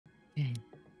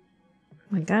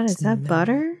My god, is that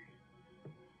butter?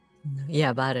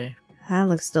 Yeah, butter. That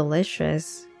looks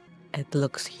delicious. It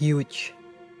looks huge.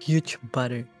 Huge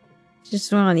butter.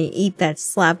 Just want to eat that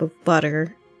slab of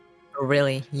butter.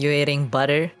 Really? You eating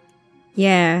butter?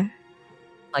 Yeah.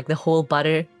 Like the whole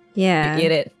butter? Yeah. You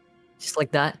eat it just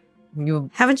like that?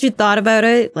 Haven't you thought about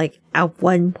it? Like, at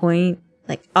one point?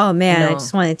 Like, oh man, I No.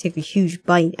 just want to take a huge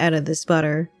bite out of this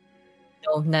butter.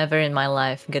 No, never in my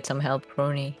life. Get some help,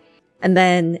 Kronii. And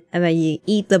then you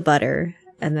eat the butter,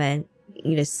 and then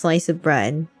eat a slice of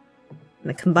bread, and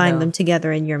then combine them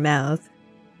together in your mouth.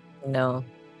 No.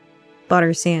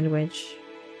 Butter sandwich.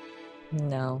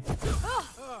 No.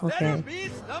 Okay.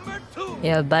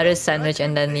 Yeah, butter sandwich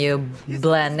and then you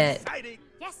blend it.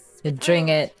 You drink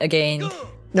it again.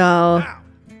 No.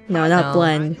 No, not No.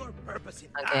 blend.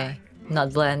 Okay.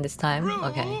 Not blend this time?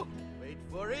 Okay.